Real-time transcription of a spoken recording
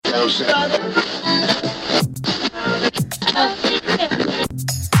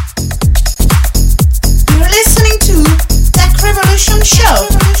listening to Tech Revolution Show.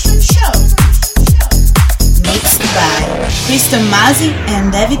 Mixed by Crystal Mazzi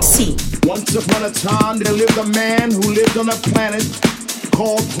and David C. Once upon a time there lived a man who lived on a planet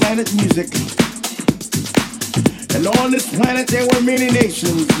called Planet Music. And on this planet there were many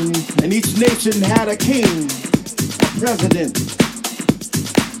nations, and each nation had a king, a president.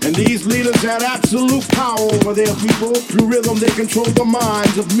 And these leaders had absolute power over their people. Through rhythm they controlled the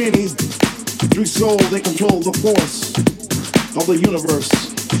minds of many. Through soul they controlled the force of the universe.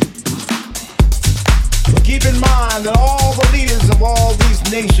 But keep in mind that all the leaders of all these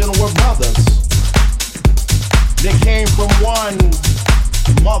nations were brothers. They came from one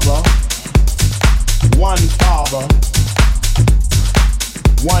mother, one father,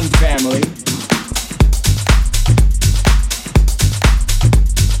 one family.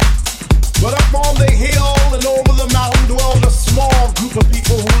 But up on the hill and over the mountain dwelled a small group of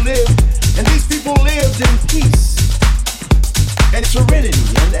people who lived, and these people lived in peace and serenity,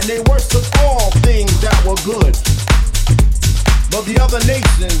 and they worshiped all things that were good. But the other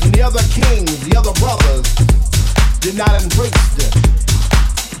nations and the other kings, the other brothers, did not embrace them.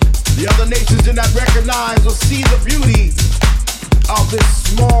 The other nations did not recognize or see the beauty of this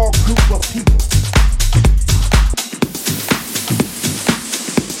small group of people.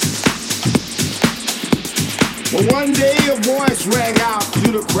 But one day a voice rang out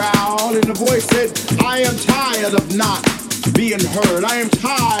through the crowd, and the voice said, I am tired of not being heard. I am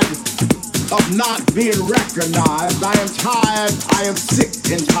tired of not being recognized. I am tired, I am sick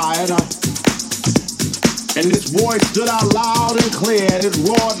and tired. And this voice stood out loud and clear, and it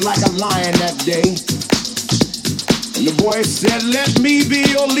roared like a lion that day. And the voice said, let me be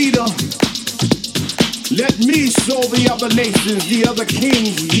your leader. Let me show the other nations, the other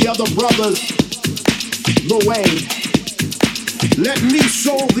kings, the other brothers the way. Let me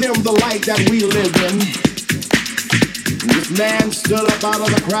show them the light that we live in. And this man stood up out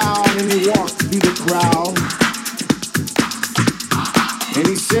of the crowd and he walked through the crowd. And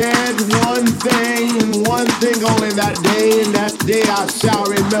he said one thing and one thing only that day, and that day I shall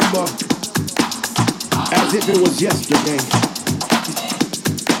remember as if it was yesterday.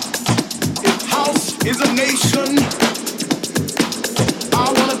 If house is a nation,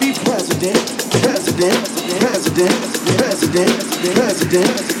 I want to be president. President, president, president, president,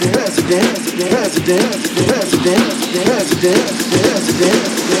 president, president, president, president, president,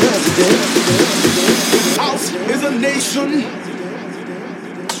 president. House is a nation.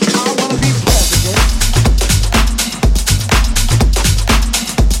 I wanna be president.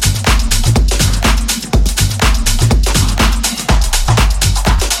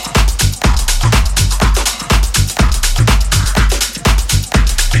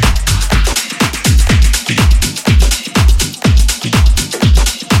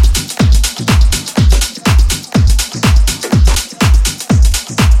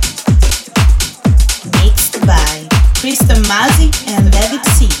 Mazzi and David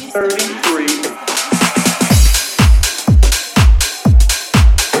C. 33.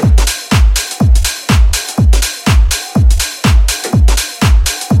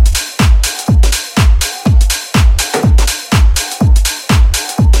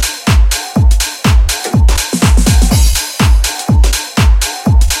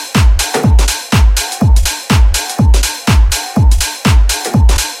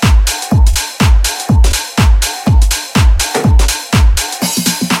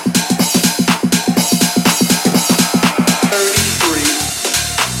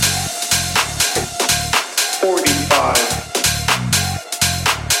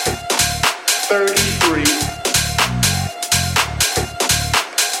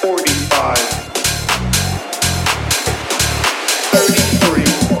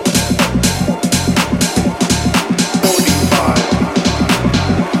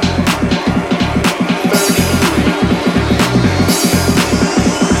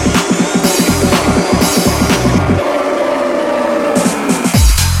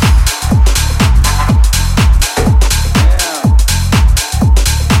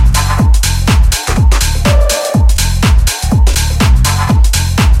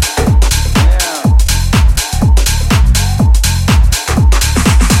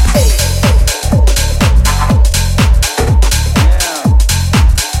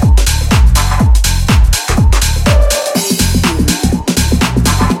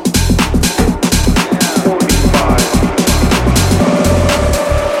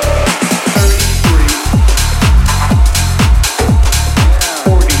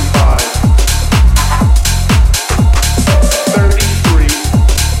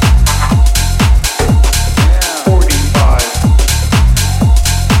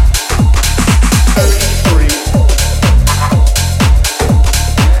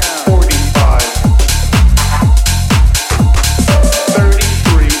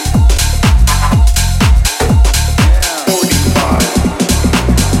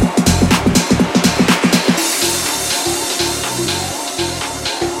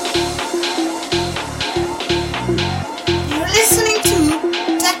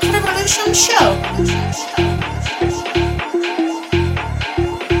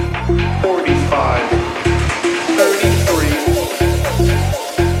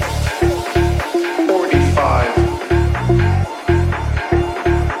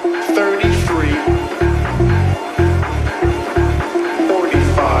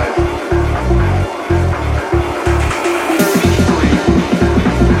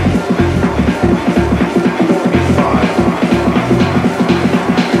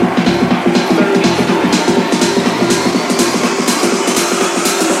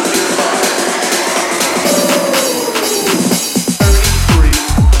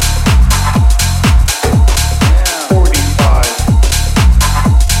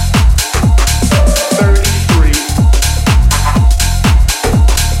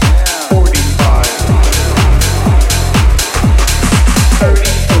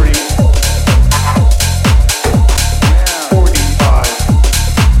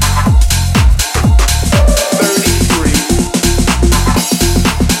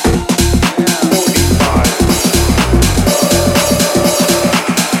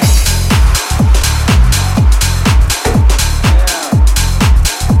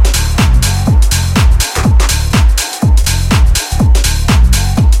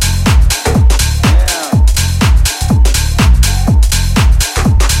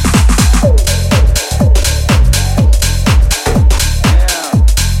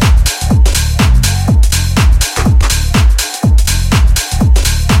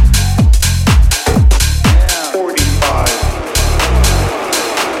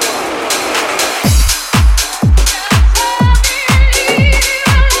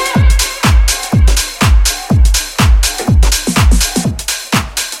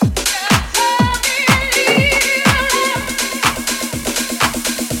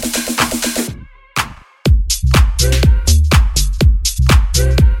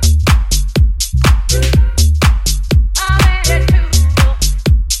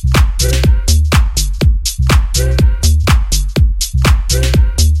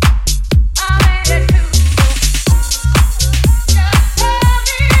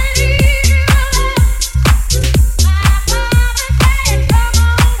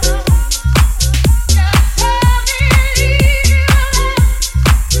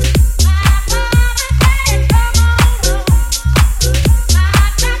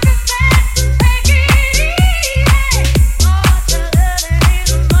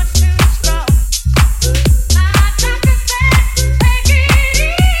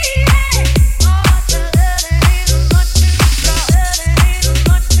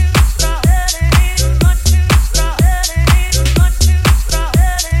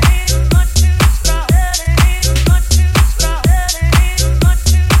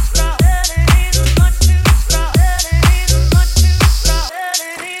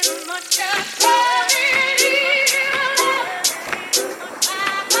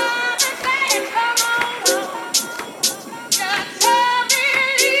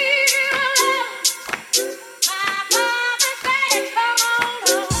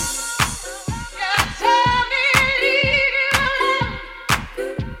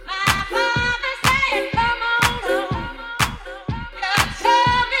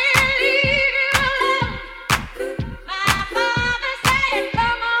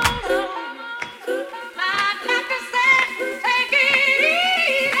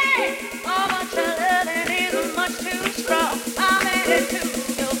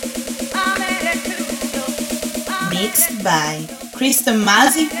 Mixed by Kristen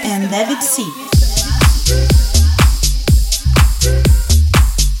Masi and David C.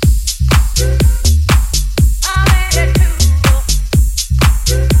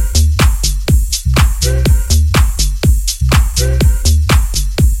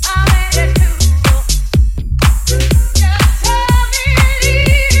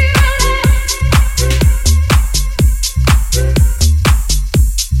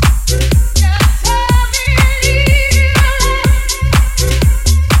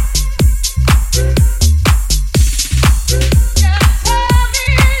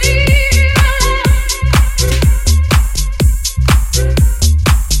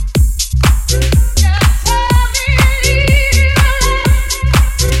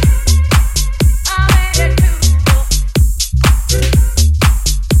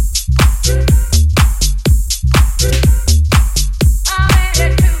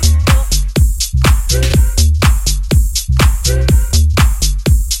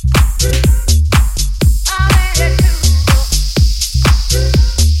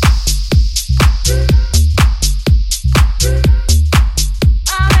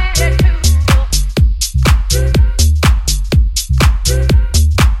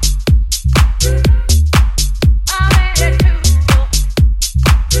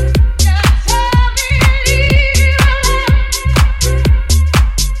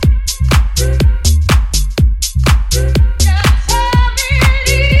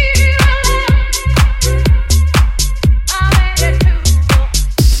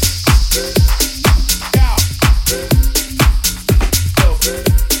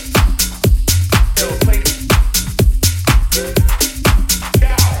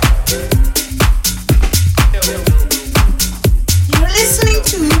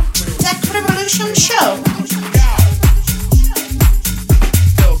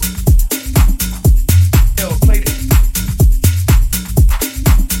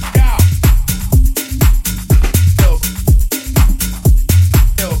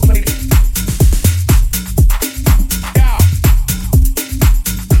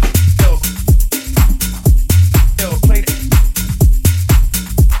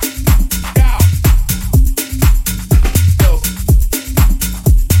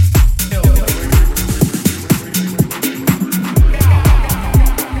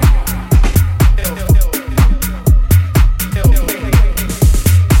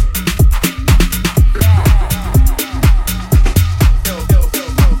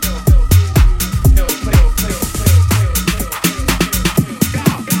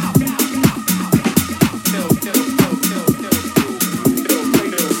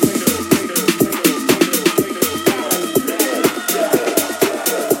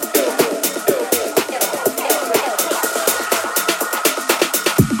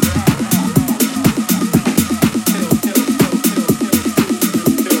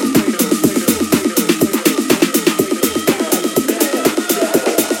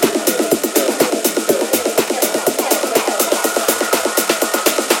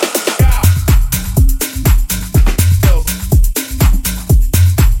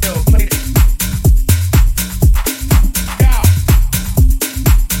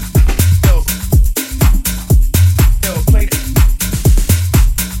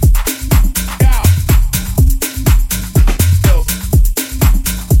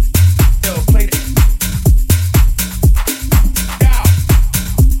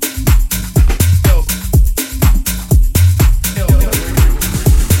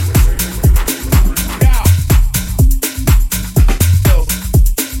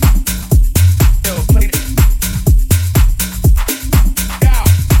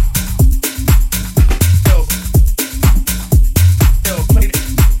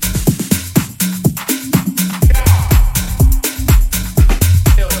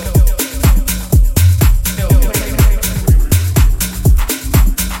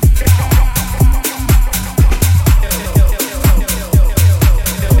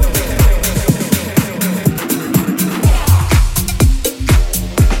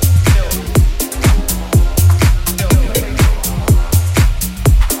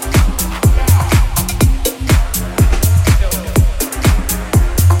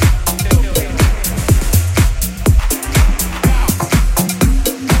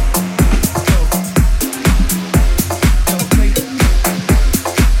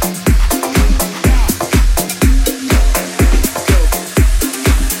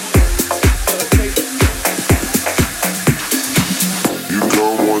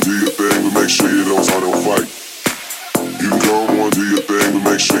 sure you don't start no fight. You can come on, do your thing,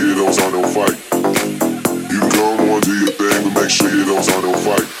 but make sure you don't start no fight. You can come on, do your thing, but make sure you don't start no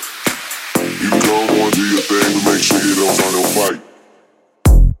fight. You can come on, do your thing, but make sure you don't start no fight.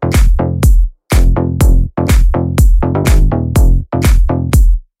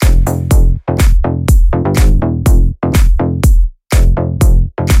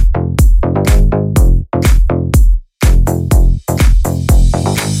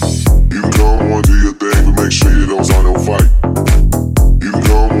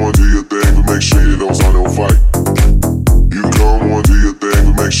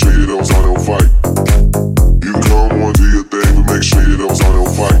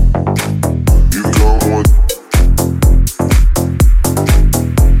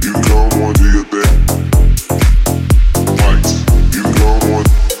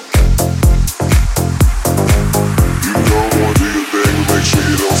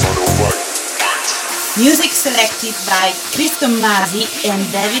 Music selected by Cristo Masi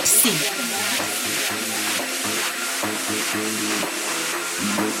and David C.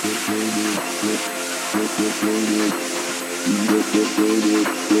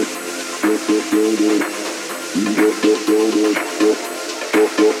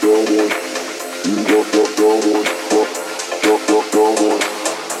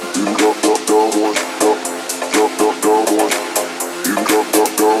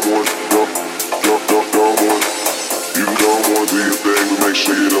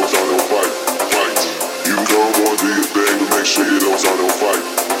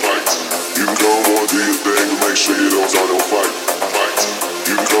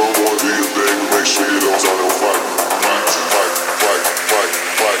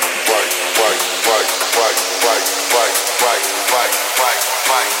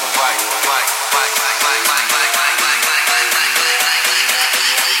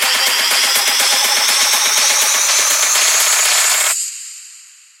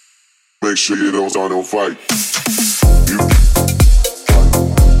 Make sure you don't start no fight.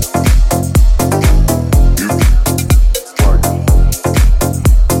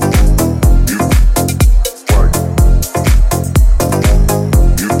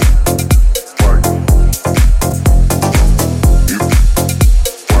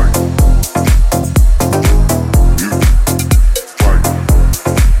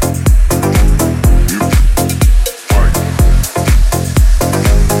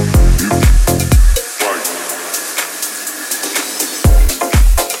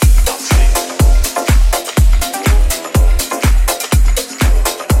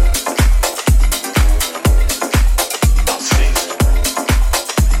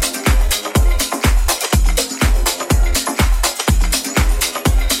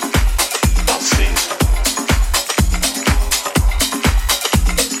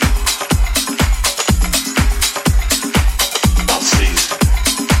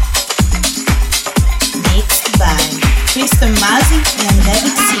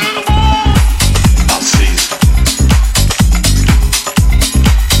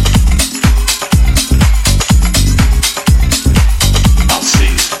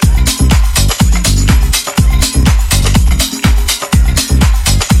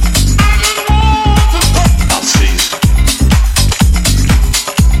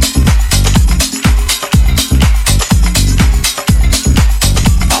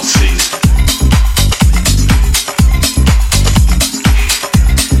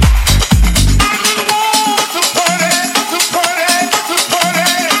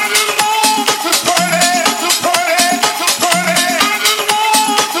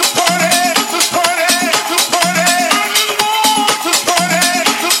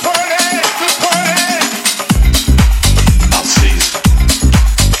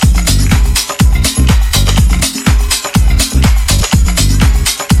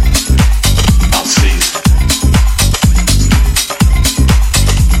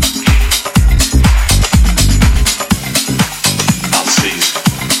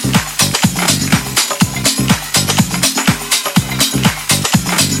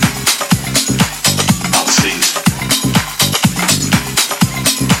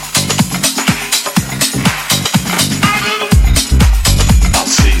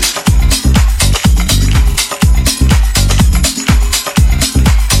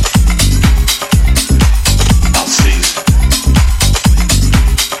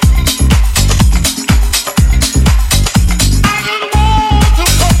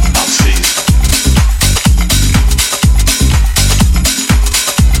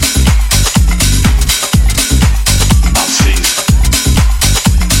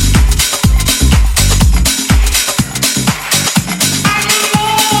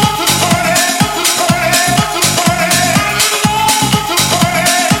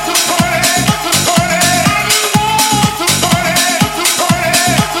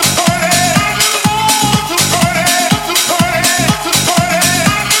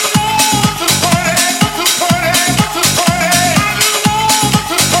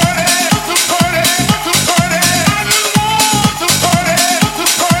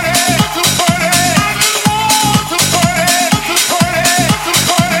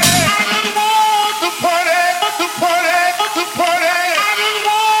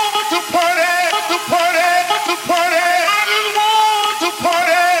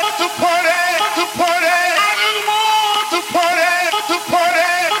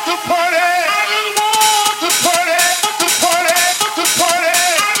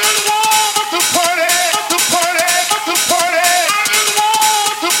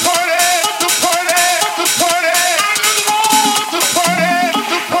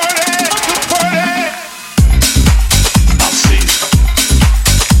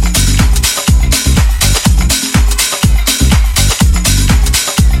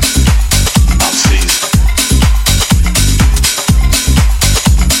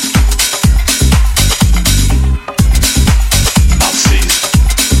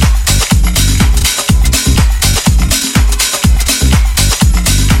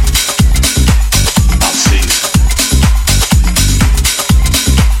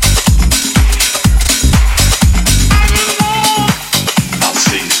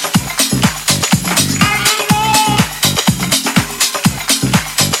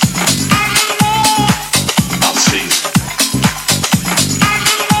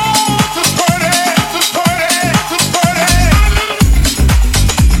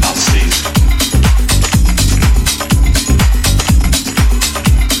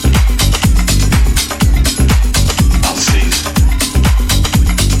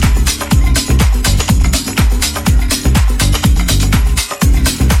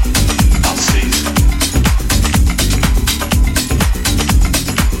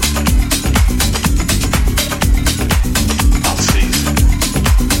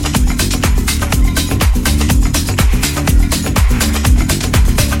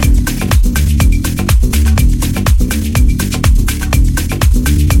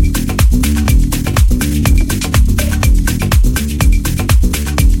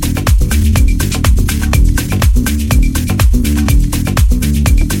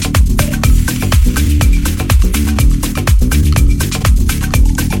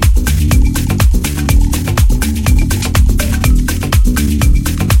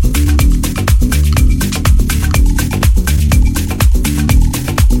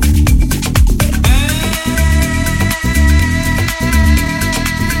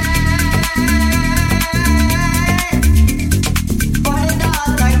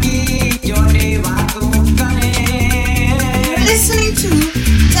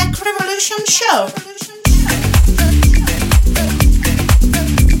 Show.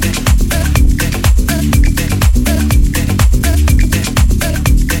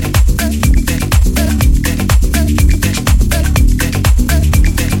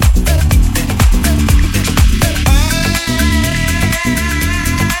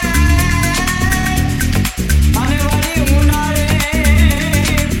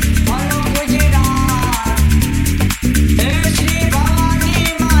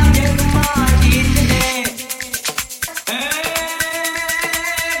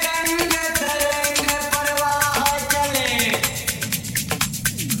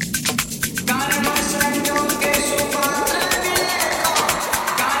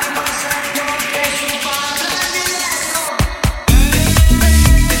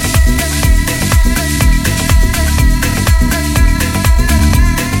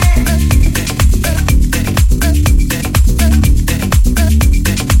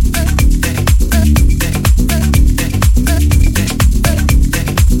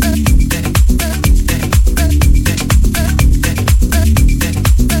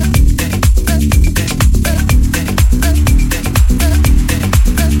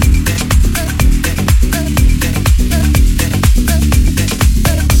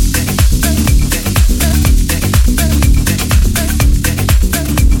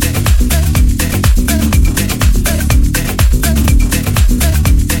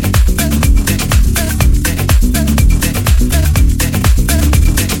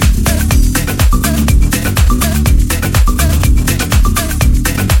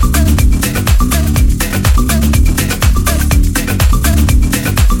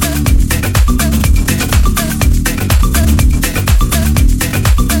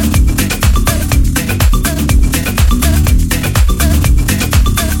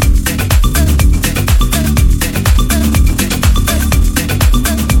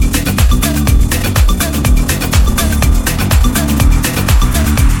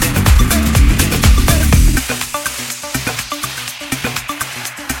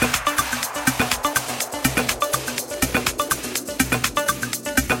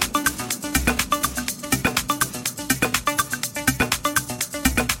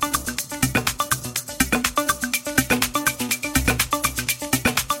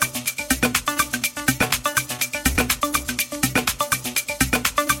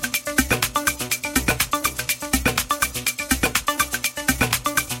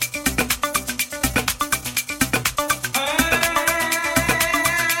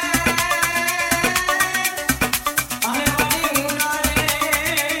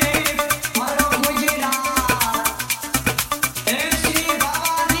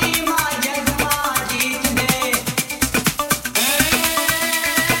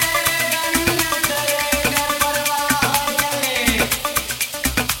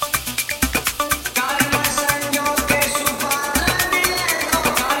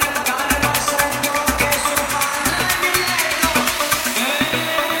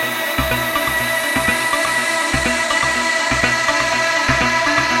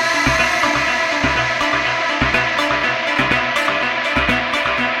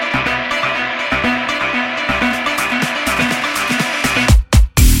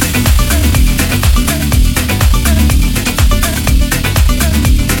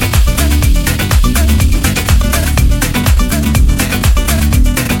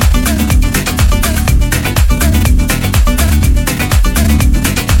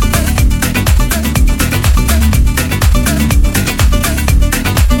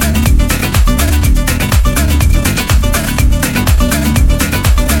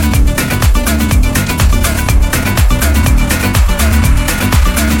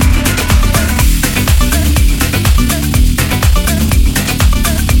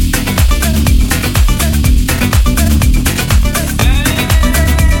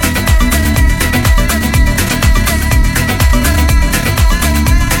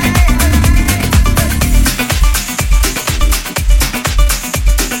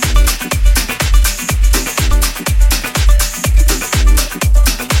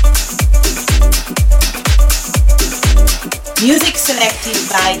 Music selected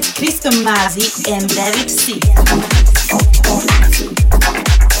by Cristo Masi and David C.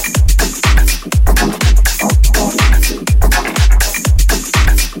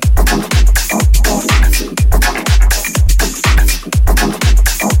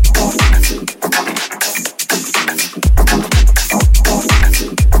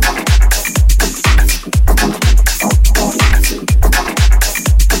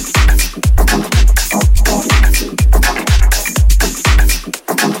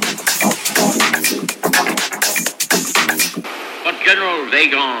 General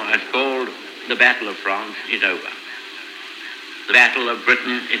Weygand has called The Battle of France is over. The Battle of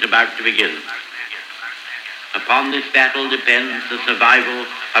Britain is about to begin. Upon this battle depends the survival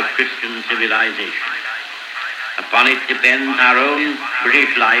of Christian civilization. Upon it depends our own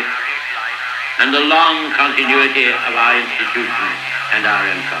British life and the long continuity of our institutions and our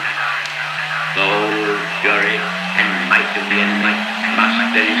empire. The whole fury and might of the enemy must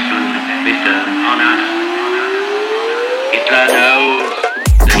very soon return on us. Hitler knows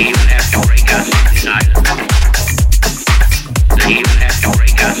that he will have to break us in Ireland. That he will have to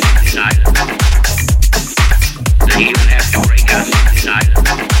break us in Ireland. That he will have to break us in Ireland.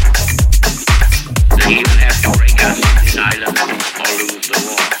 That he will have to break us in Ireland or lose the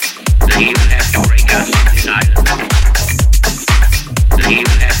war. That he will have to break us in Ireland. That he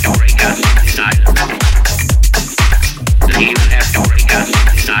will have to break us in Ireland. That he will have to break us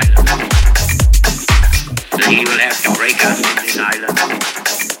in Ireland. That he will have to break us in Ireland.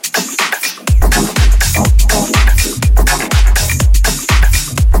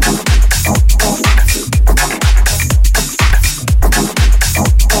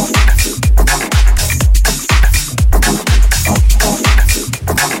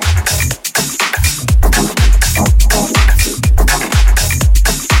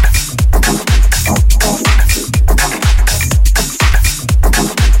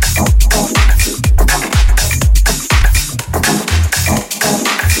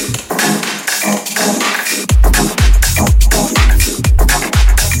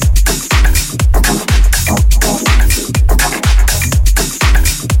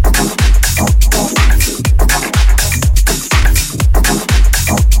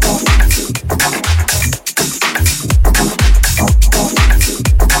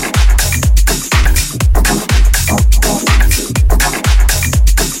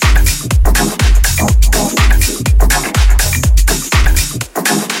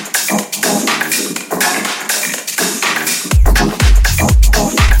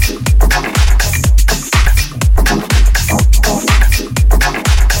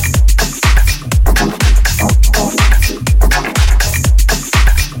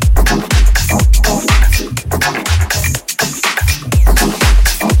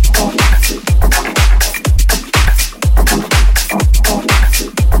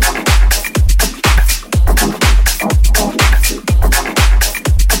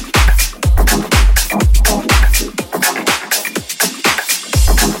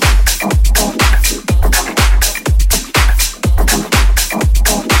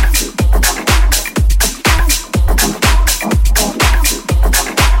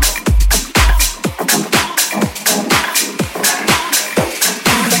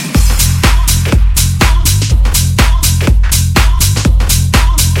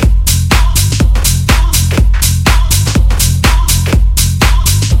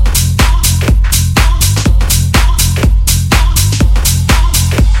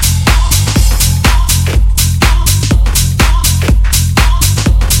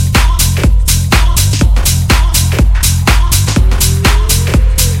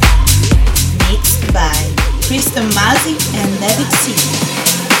 Mr. Mazzy and David C.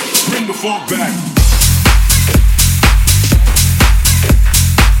 Bring the funk back.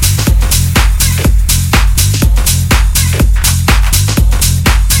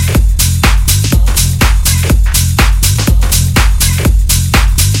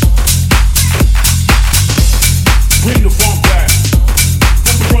 Bring the funk back.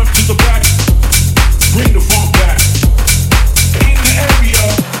 From the front to the back. Bring the funk back. In the area.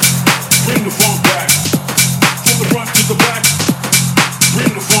 Bring the funk back. From the front to the back.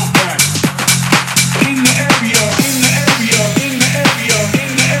 Bring the funk back.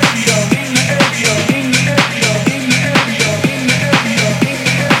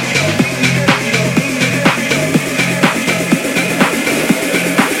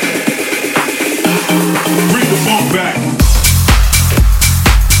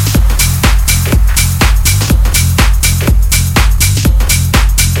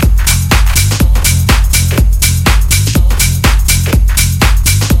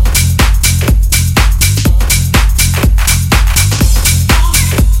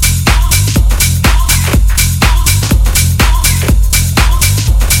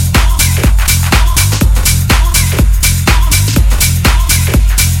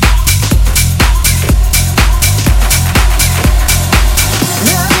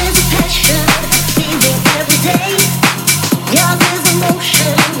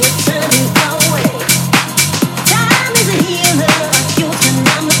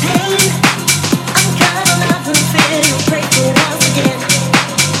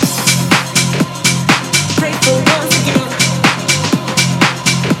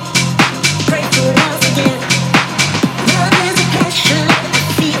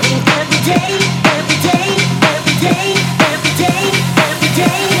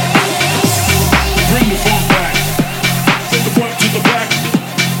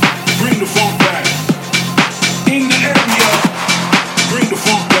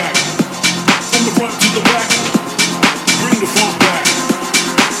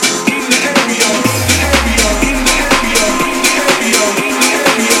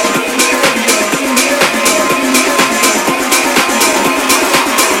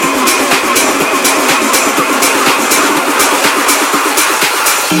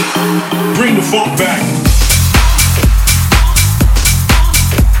 Bring the funk back.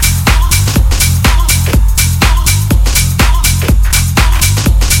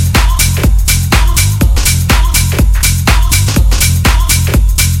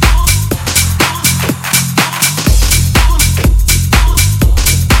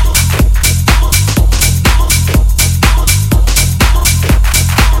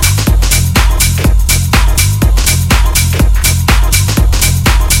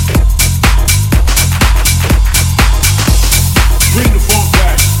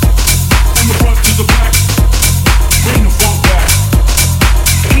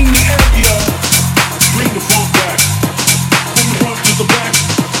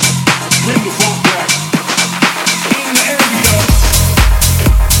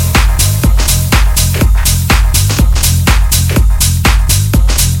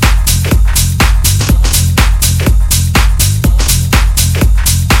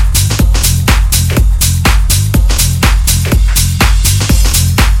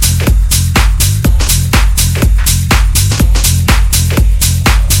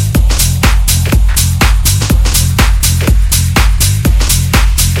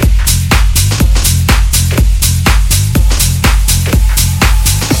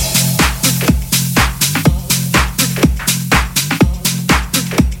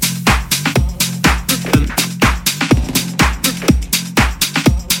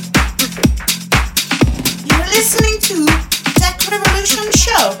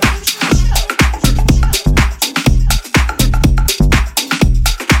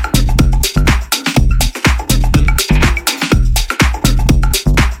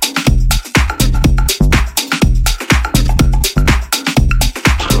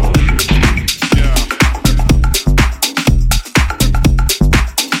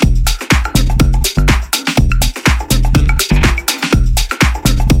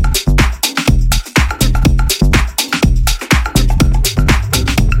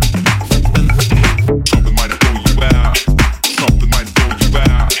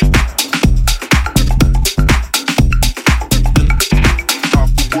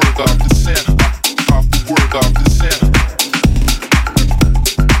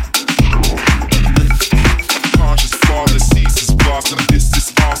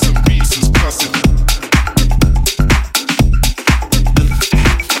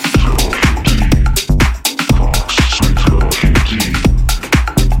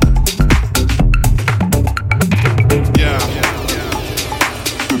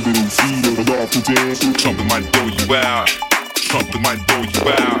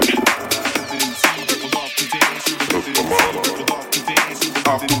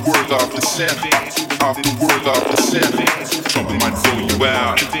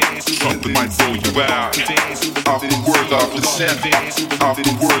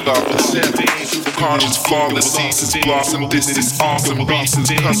 Blossom, this is awesome. Reasons,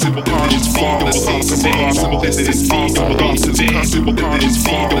 cussing, conscious, flawless, seasons, blossom, this is awesome. Reasons, cussing, conscious,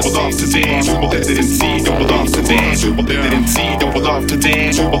 flawless, love to dance. We will let it see, we will love to dance. We will let it see, we will love to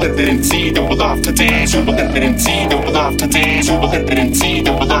dance. We will let it see, we will love to dance. We will let it see, we will love to dance. We will let it see,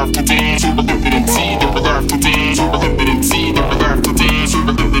 we will love to dance. We will let it see, we will love to dance. We will let it see, we will love to dance. We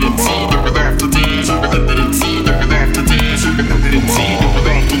will let it see, we will love to dance. We will let it see, we will love to dance. We will let it see, we will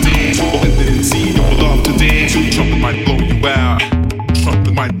love to dance. We will let it see, we will love to dance. Trumpet might blow you out.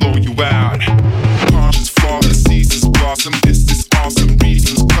 Trumpet might blow you out. Conscious, flawless, seasons, blossom. This is awesome.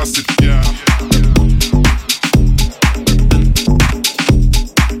 Reasons, cuss it, yeah.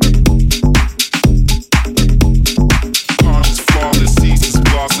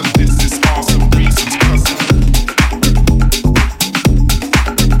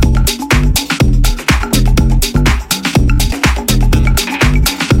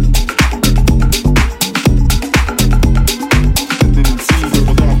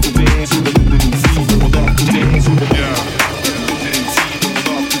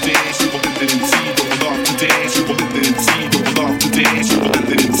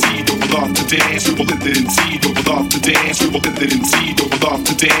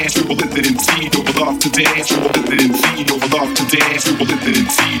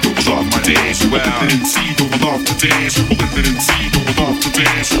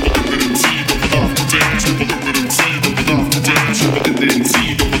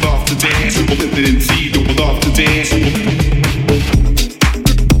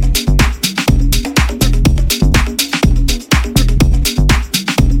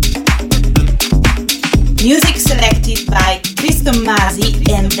 Music selected by Cristo Masi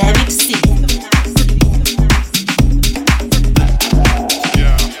and David C.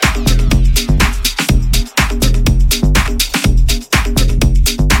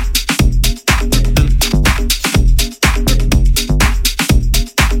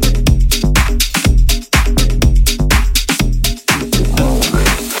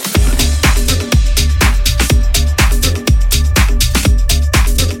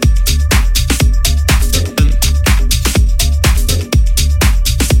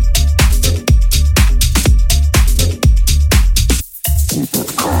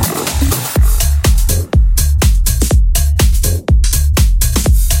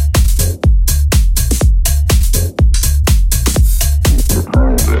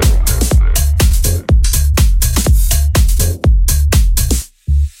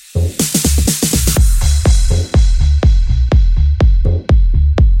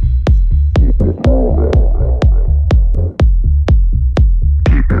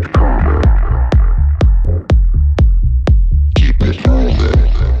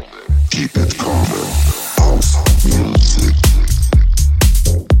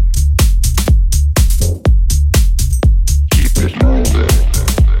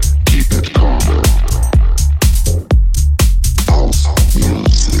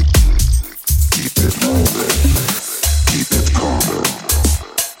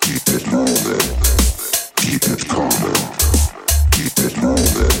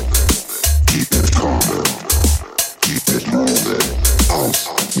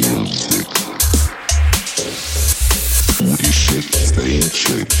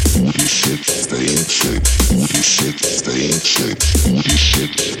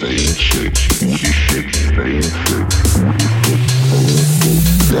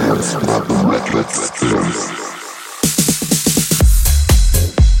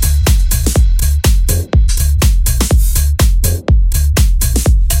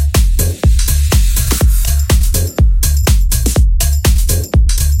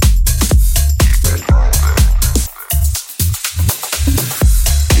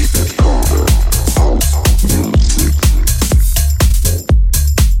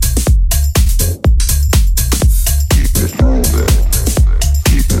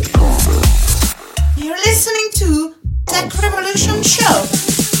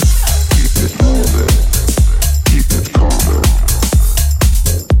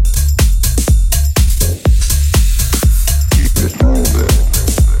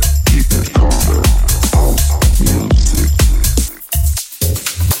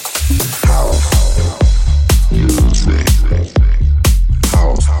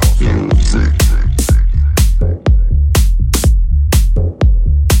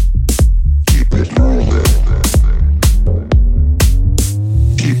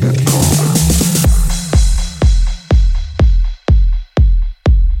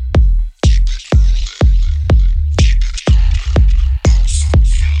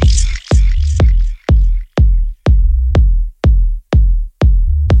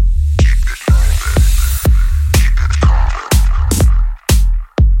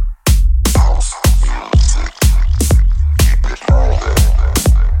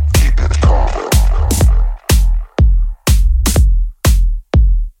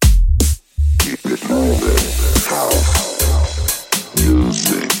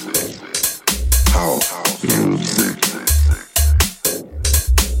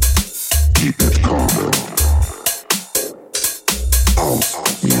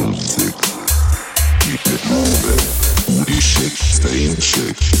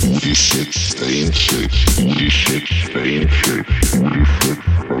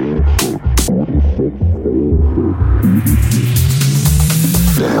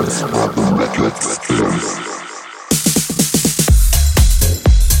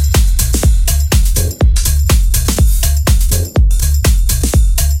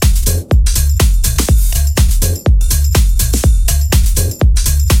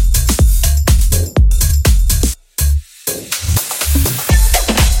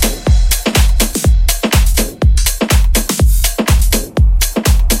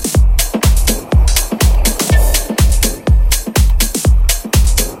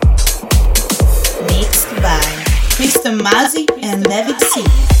 Masi and David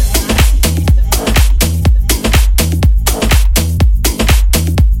C.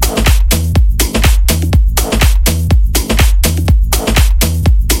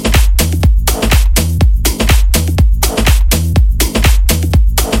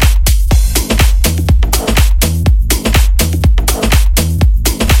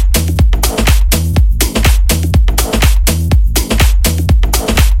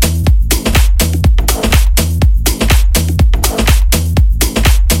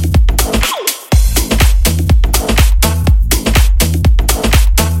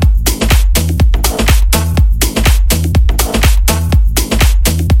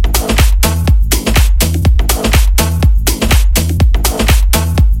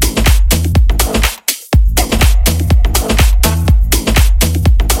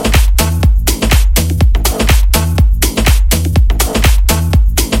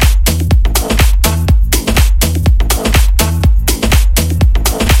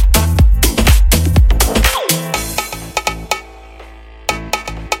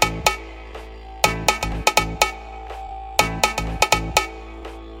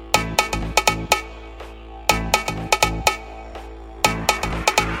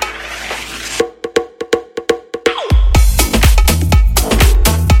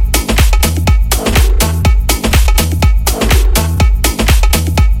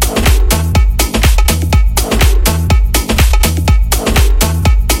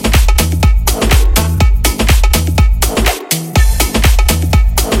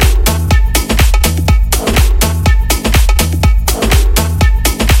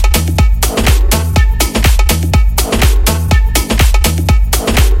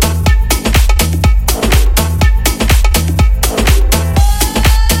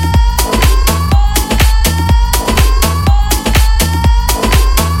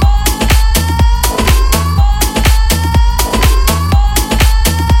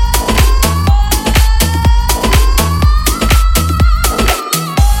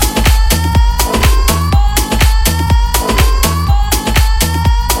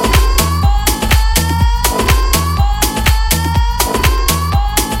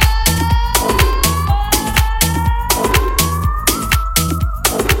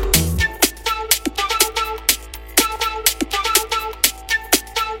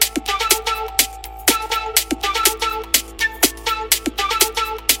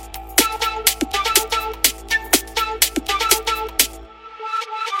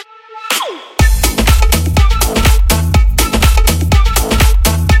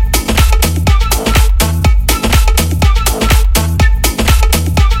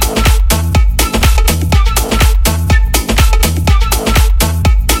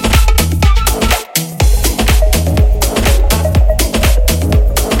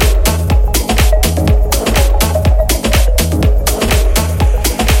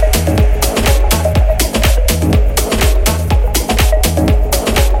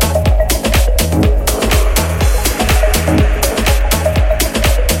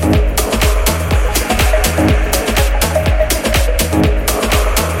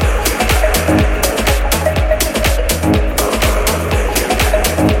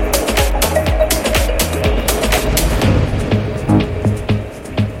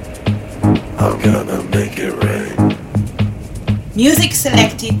 gonna make it rain. Music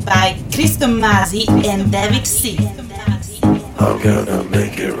selected by Cristo Masi and David C. I'm gonna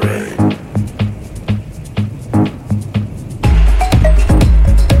make it rain.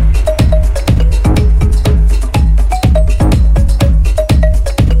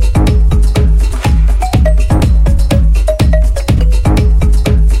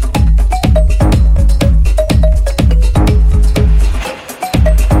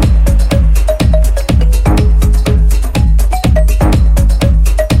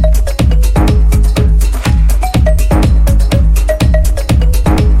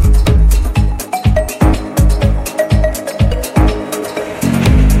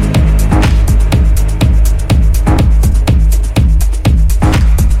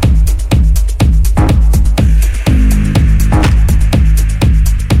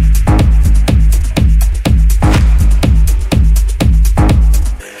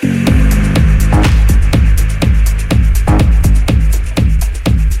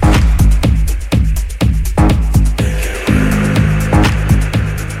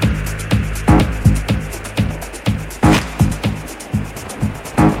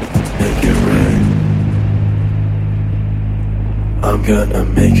 I'm gonna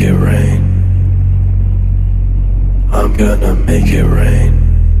make it rain. I'm gonna make it rain.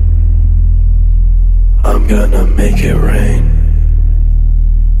 I'm gonna make it rain.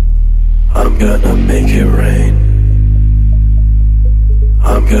 I'm gonna make it rain.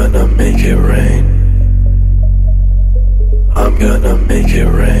 I'm gonna make it rain. I'm gonna make it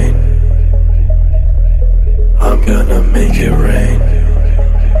rain. I'm gonna make it rain.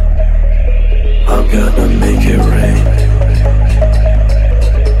 I'm gonna make it rain.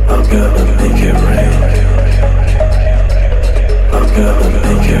 I'm gonna make it rain. I'm gonna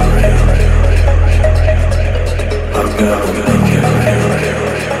make it rain. I'm gonna make it rain.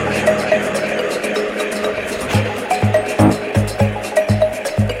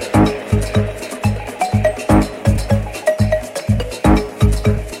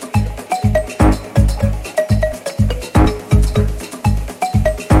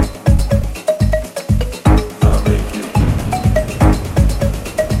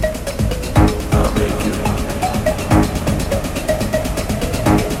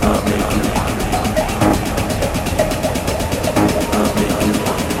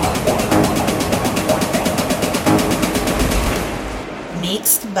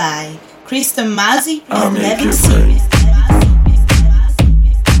 Mixed by Cristo Masi I'll and make David it C. rain.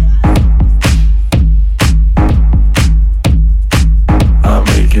 I'll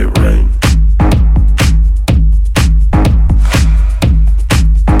make it rain.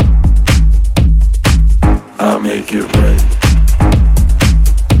 I'll make it rain.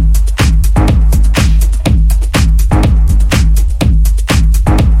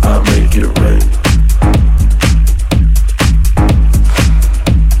 I'll make it rain.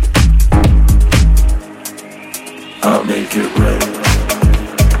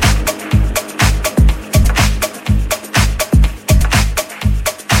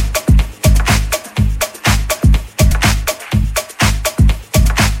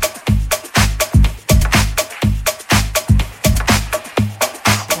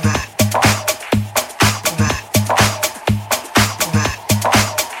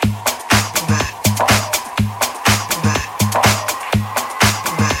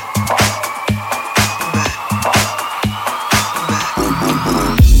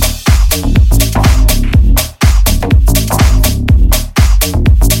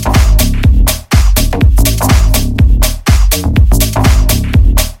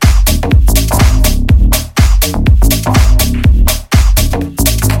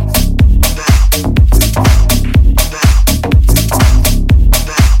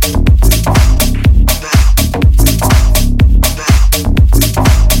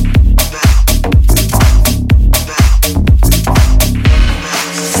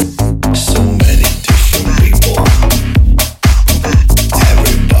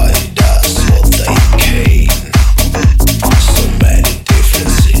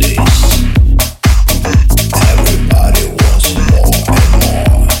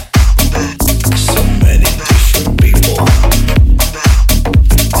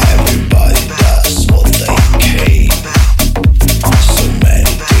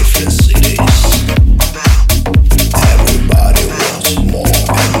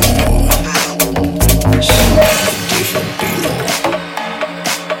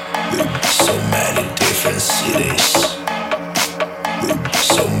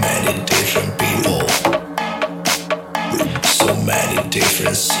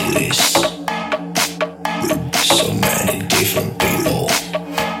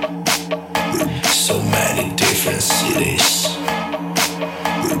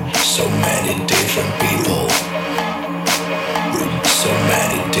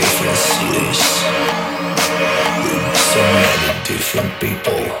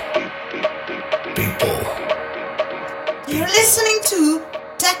 You're listening to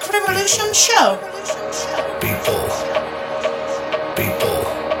Tech Revolution Show. People.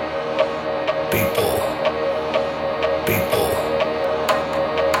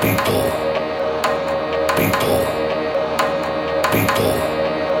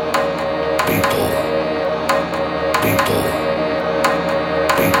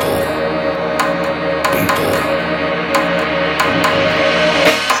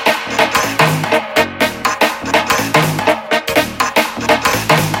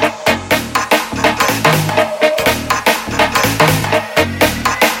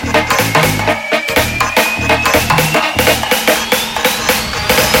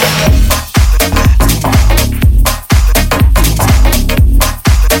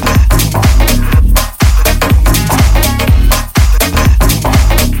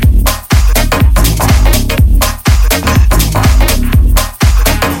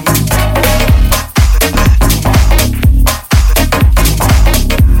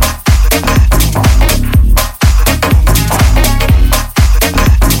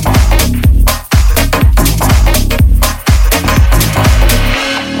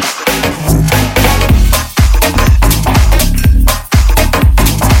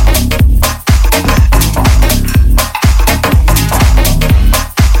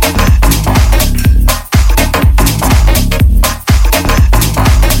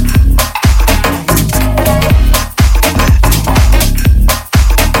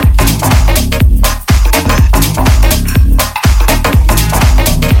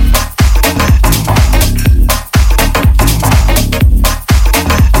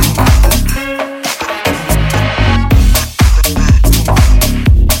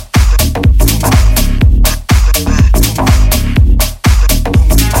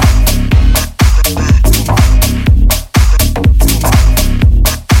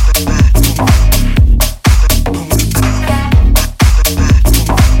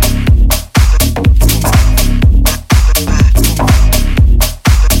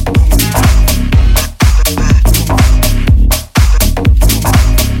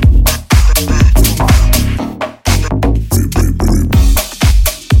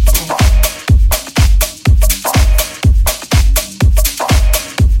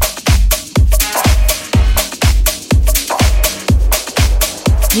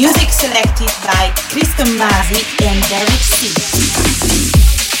 Music selected by Cristo Masi and Derek C.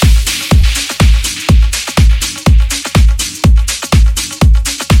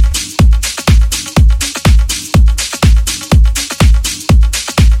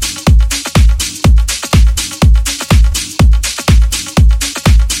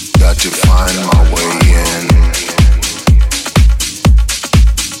 To find my way in,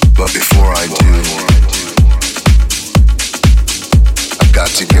 but before I do, I've got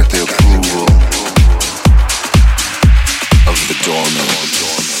to get the approval of the doorman.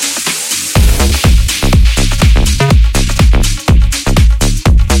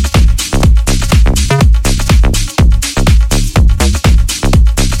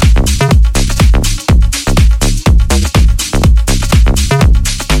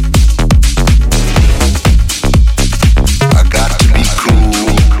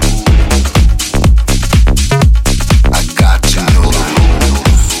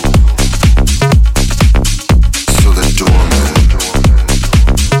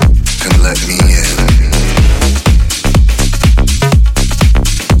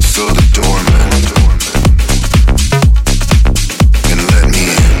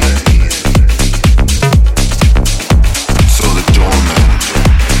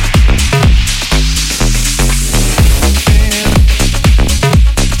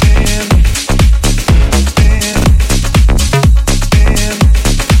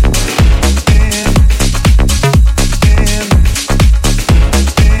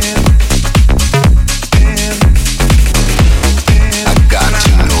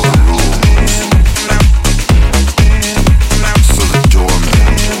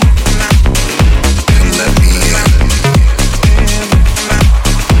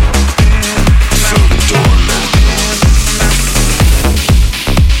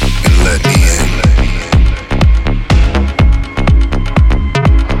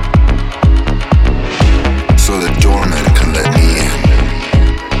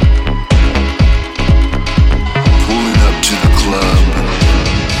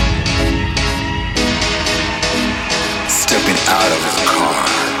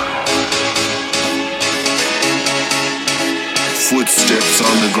 Footsteps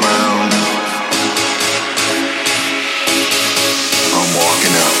on the ground. I'm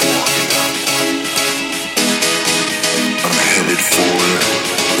walking out. I'm headed for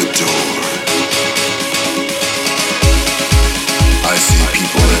it.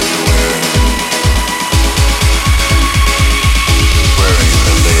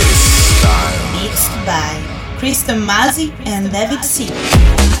 Masi and David C.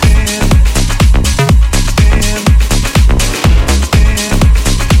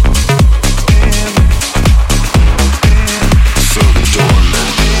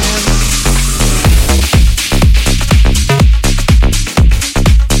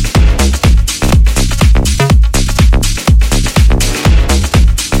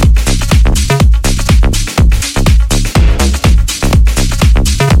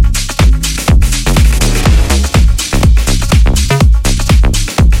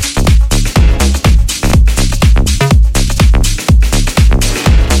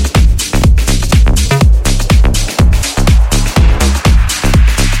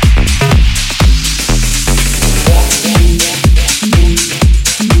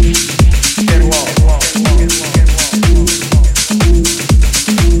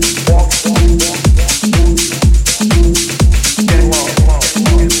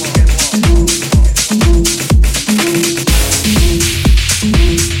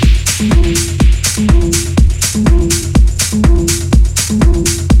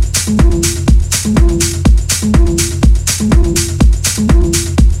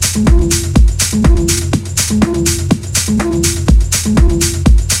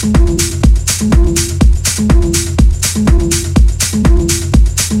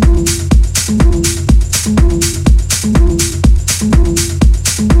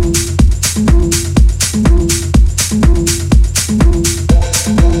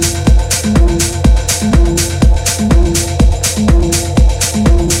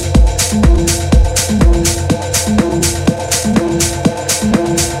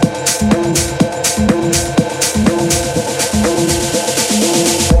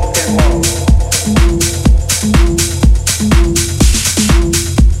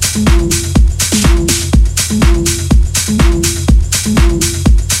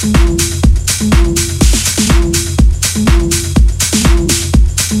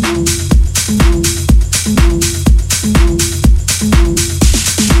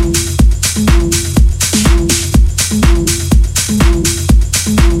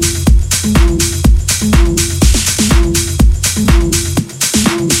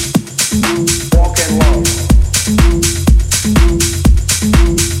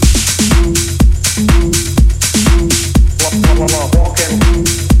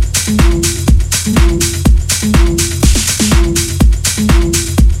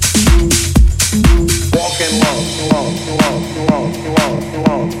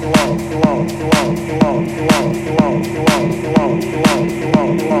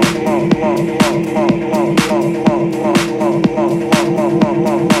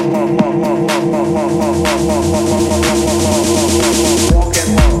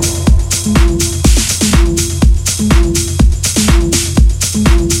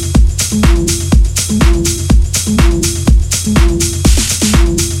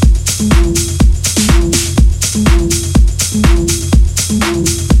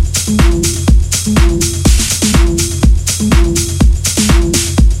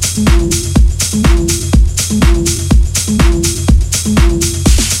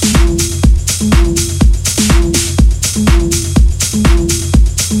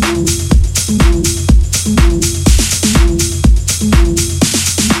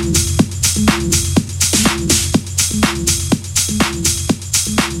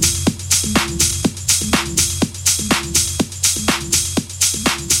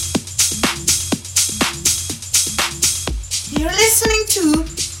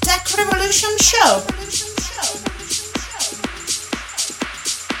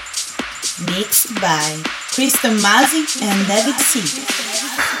 Mixed by Crystal Masi and David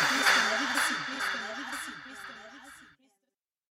C.